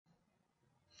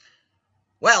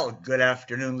Well, good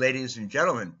afternoon, ladies and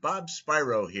gentlemen. Bob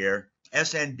Spiro here,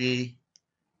 SNB,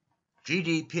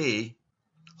 GDP,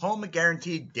 Home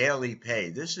Guaranteed Daily Pay.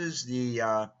 This is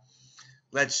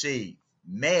let's see,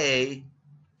 May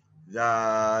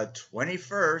the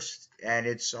 21st, and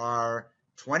it's our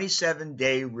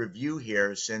 27-day review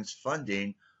here since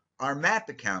funding our MAP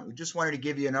account. We just wanted to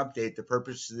give you an update. The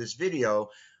purpose of this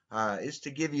video is to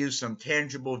give you some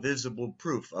tangible, visible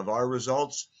proof of our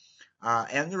results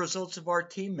and the results of our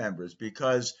team members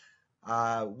because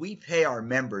we pay our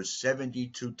members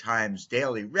 72 times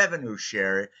daily revenue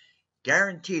share.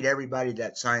 Guaranteed everybody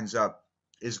that signs up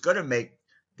is going to make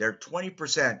their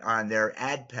 20% on their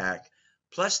ad pack.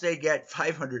 Plus they get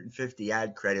 550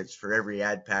 ad credits for every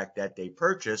ad pack that they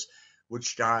purchase,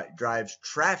 which drives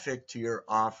traffic to your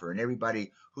offer. And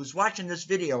everybody who's watching this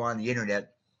video on the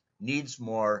internet needs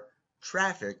more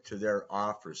traffic to their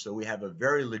offer. So we have a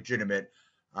very legitimate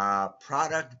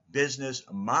product business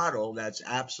model that's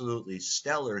absolutely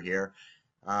stellar here,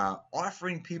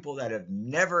 offering people that have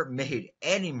never made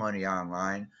any money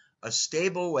online a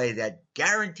stable way that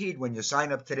guaranteed when you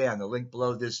sign up today on the link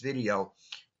below this video,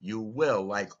 you will,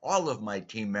 like all of my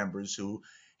team members who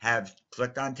have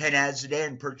clicked on 10 ads a day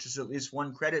and purchased at least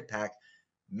one credit pack,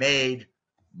 made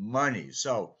money.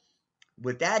 So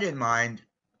with that in mind,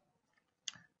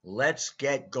 let's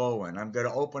get going. I'm going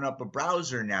to open up a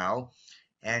browser now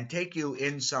and take you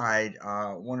inside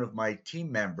one of my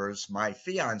team members, my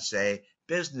fiance,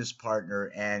 business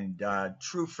partner, and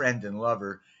true friend and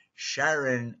lover,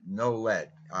 Sharon Nolet.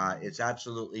 It's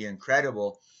absolutely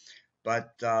incredible.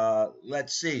 But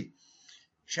let's see.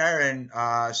 Sharon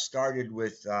started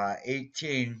with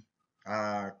 18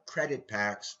 credit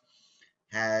packs,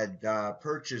 had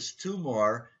purchased 2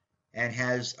 more, and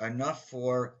has enough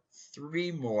for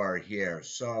 3 more here.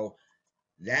 So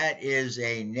that is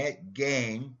a net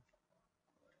gain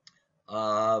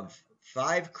of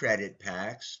 5 credit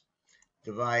packs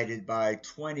divided by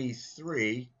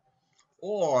 23,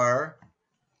 or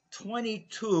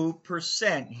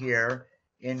 22% here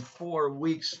in 4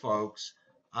 weeks, folks.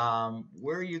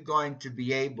 Where are you going to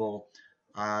be able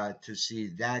to see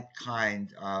that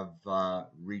kind of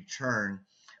return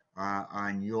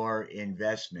on your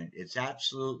investment? It's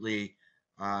absolutely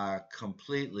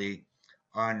completely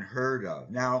unheard of.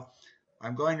 Now,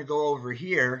 I'm going to go over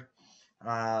here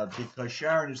because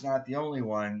Sharon is not the only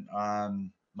one.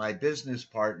 My business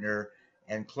partner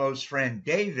and close friend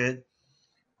David,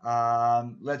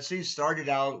 let's see, started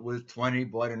out with 20,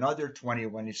 bought another 20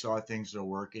 when he saw things are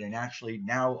working, and actually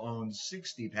now owns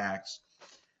 60 packs.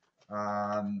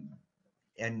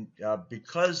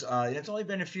 Because it's only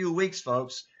been a few weeks,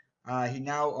 folks, he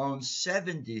now owns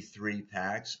 73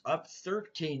 packs, up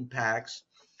 13 packs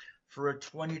for a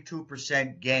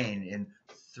 22% gain in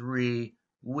 3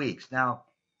 weeks. Now,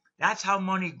 that's how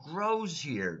money grows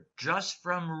here, just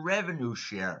from revenue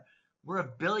share. We're a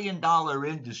 $1 billion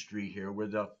industry here. We're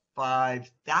the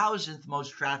 5,000th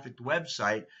most trafficked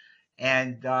website,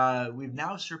 and we've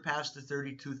now surpassed the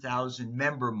 32,000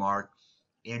 member mark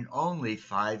in only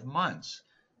 5 months.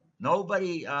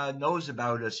 Nobody knows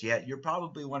about us yet. You're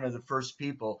probably one of the first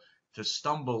people to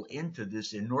stumble into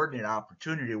this inordinate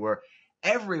opportunity where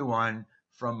everyone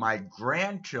from my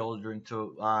grandchildren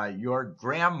to your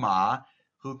grandma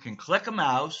who can click a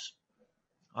mouse,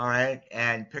 all right,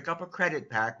 and pick up a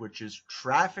credit pack, which is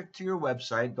traffic to your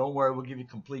website. Don't worry, we'll give you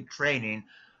complete training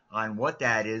on what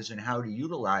that is and how to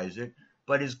utilize it,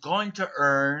 but is going to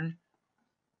earn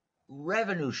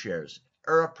revenue shares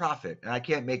or a profit. And I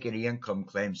can't make any income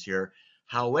claims here.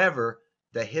 However,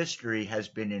 the history has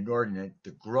been inordinate. The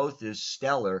growth is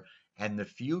stellar, and the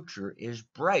future is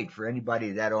bright for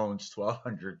anybody that owns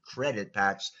 1,200 credit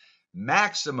packs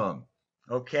maximum.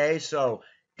 Okay, so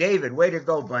David, way to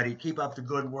go, buddy. Keep up the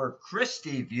good work.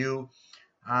 Christy View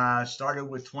started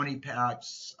with 20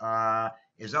 packs,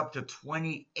 is up to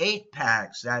 28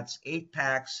 packs. That's 8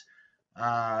 packs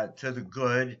to the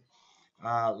good.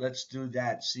 Let's do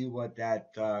that, see what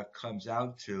that comes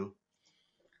out to.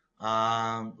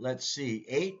 Let's see,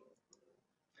 8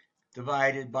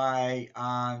 divided by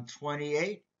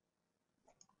 28.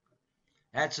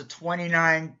 That's a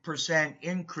 29%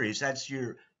 increase. That's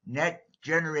your net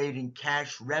generating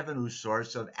cash revenue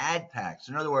source of ad packs.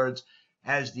 In other words,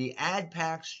 as the ad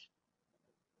packs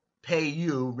pay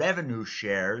you revenue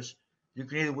shares, you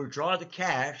can either withdraw the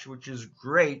cash, which is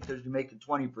great because you're making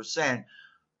 20%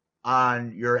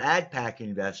 on your ad pack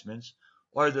investments,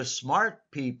 or the smart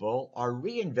people are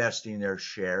reinvesting their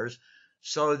shares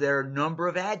so their number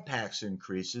of ad packs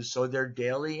increases, so their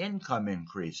daily income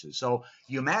increases. So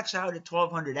you max out at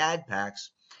 1,200 ad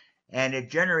packs, and it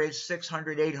generates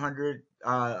 $600, $800,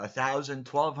 $1,000,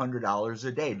 $1,200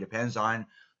 a day. Depends on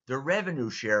the revenue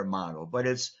share model, but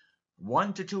it's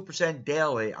 1 to 2%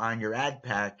 daily on your ad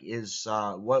pack is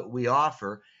what we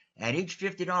offer, and each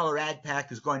 $50 ad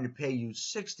pack is going to pay you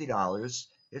 $60.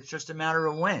 It's just a matter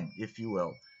of when, if you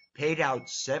will. Paid out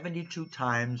 72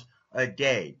 times a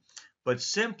day. But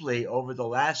simply over the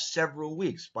last several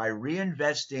weeks, by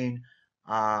reinvesting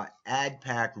ad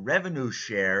pack revenue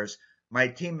shares, my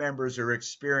team members are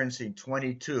experiencing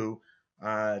 22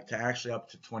 to actually up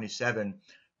to 27%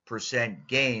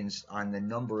 gains on the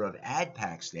number of ad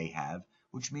packs they have,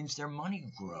 which means their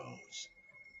money grows,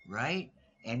 right?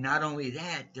 And not only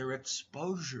that, their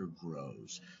exposure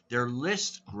grows, their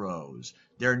list grows,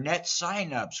 their net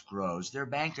signups grows, their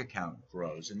bank account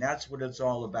grows, and that's what it's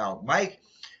all about. Mike,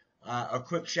 a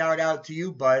quick shout out to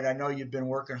you, bud. I know you've been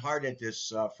working hard at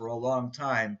this for a long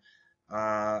time.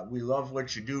 We love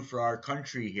what you do for our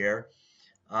country here.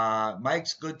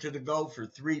 Mike's good to the go for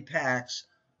 3 packs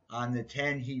on the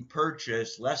 10 he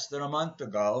purchased less than a month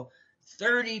ago.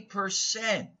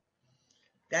 30%.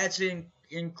 That's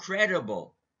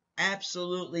incredible.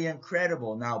 Absolutely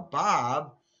incredible. Now,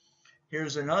 Bob,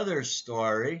 here's another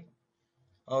story.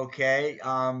 Okay,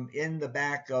 in the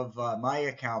back of my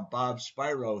account, Bob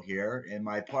Spyro here, and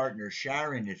my partner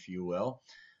Sharon, if you will,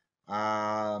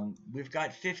 we've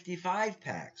got 55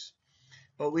 packs.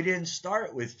 But we didn't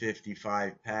start with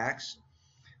 55 packs.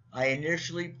 I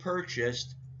initially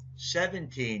purchased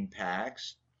 17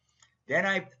 packs. Then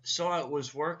I saw it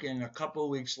was working. A couple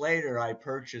weeks later, I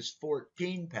purchased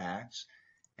 14 packs.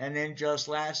 And then just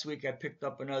last week, I picked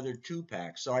up another 2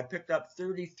 packs. So I picked up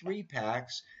 33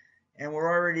 packs, and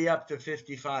we're already up to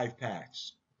 55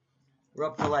 packs. We're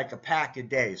up to like a pack a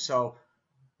day. So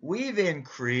we've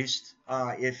increased,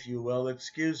 if you will,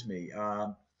 excuse me.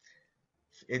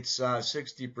 It's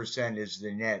 60% is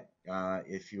the net,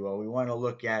 if you will. We want to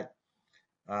look at,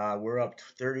 we're up to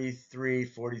 33,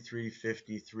 43,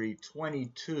 53,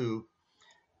 22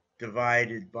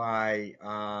 divided by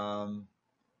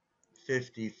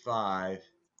 55.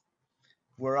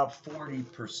 We're up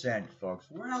 40%, folks.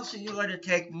 Where else are you going to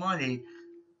take money,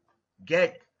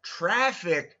 get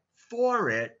traffic for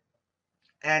it,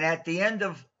 and at the end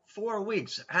of 4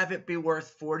 weeks, have it be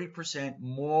worth 40%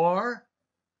 more?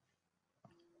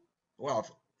 Well,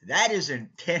 if that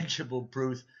isn't tangible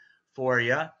proof for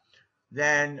you,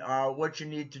 then what you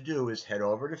need to do is head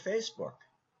over to Facebook.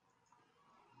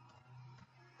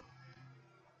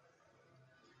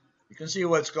 You can see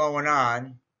what's going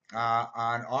on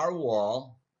our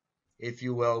wall, if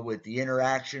you will, with the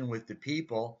interaction with the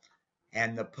people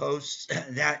and the posts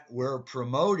that we're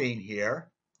promoting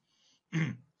here.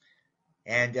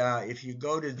 And if you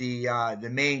go to the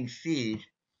main feed,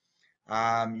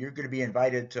 you're going to be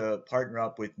invited to partner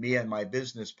up with me and my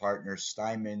business partner,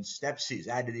 Steinman Stepsies,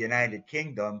 out of the United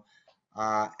Kingdom.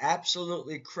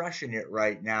 Absolutely crushing it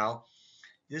right now.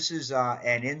 This is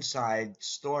an inside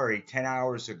story 10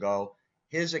 hours ago.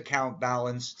 His account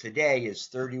balance today is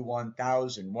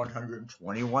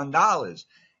 $31,121.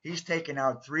 He's taken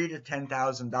out $3,000 to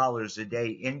 $10,000 a day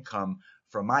income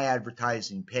from my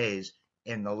advertising pays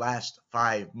in the last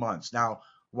 5 months. Now,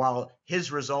 while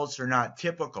his results are not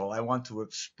typical, I want to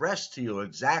express to you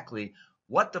exactly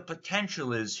what the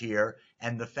potential is here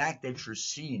and the fact that you're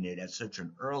seeing it at such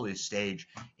an early stage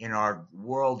in our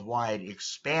worldwide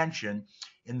expansion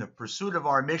in the pursuit of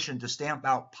our mission to stamp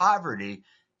out poverty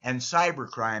and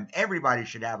cybercrime. Everybody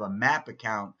should have a MAP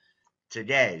account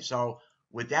today. So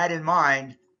with that in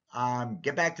mind,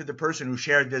 get back to the person who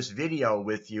shared this video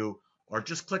with you, or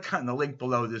just click on the link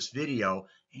below this video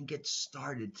and get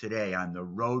started today on the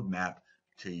roadmap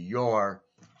to your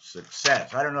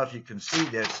success. I don't know if you can see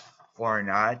this or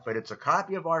not, but it's a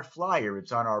copy of our flyer.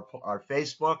 It's on our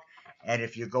Facebook. And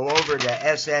if you go over to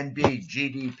snbgdp.com,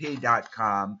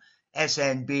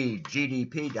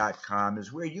 snbgdp.com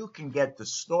is where you can get the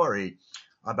story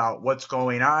about what's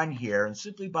going on here. And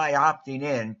simply by opting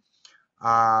in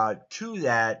to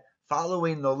that,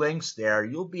 following the links there,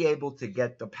 you'll be able to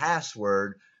get the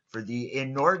password for the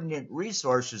inordinate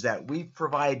resources that we've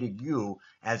provided you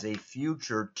as a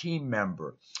future team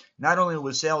member. Not only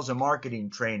with sales and marketing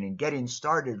training, getting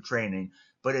started training,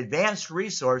 but advanced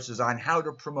resources on how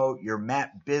to promote your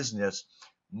MAP business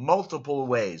multiple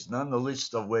ways, none the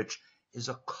least of which is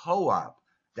a co-op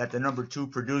that the number 2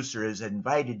 producer has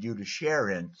invited you to share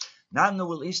in, not the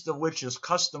least of which is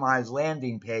customized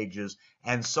landing pages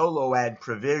and solo ad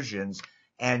provisions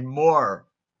and more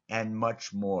and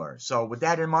much more. So with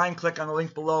that in mind, click on the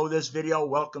link below this video.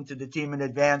 Welcome to the team in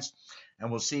advance,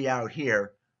 and we'll see you out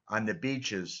here on the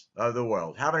beaches of the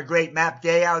world. Having a great MAP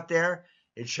day out there.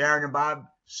 It's Sharon and Bob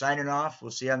signing off.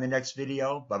 We'll see you on the next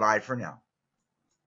video. Bye-bye for now.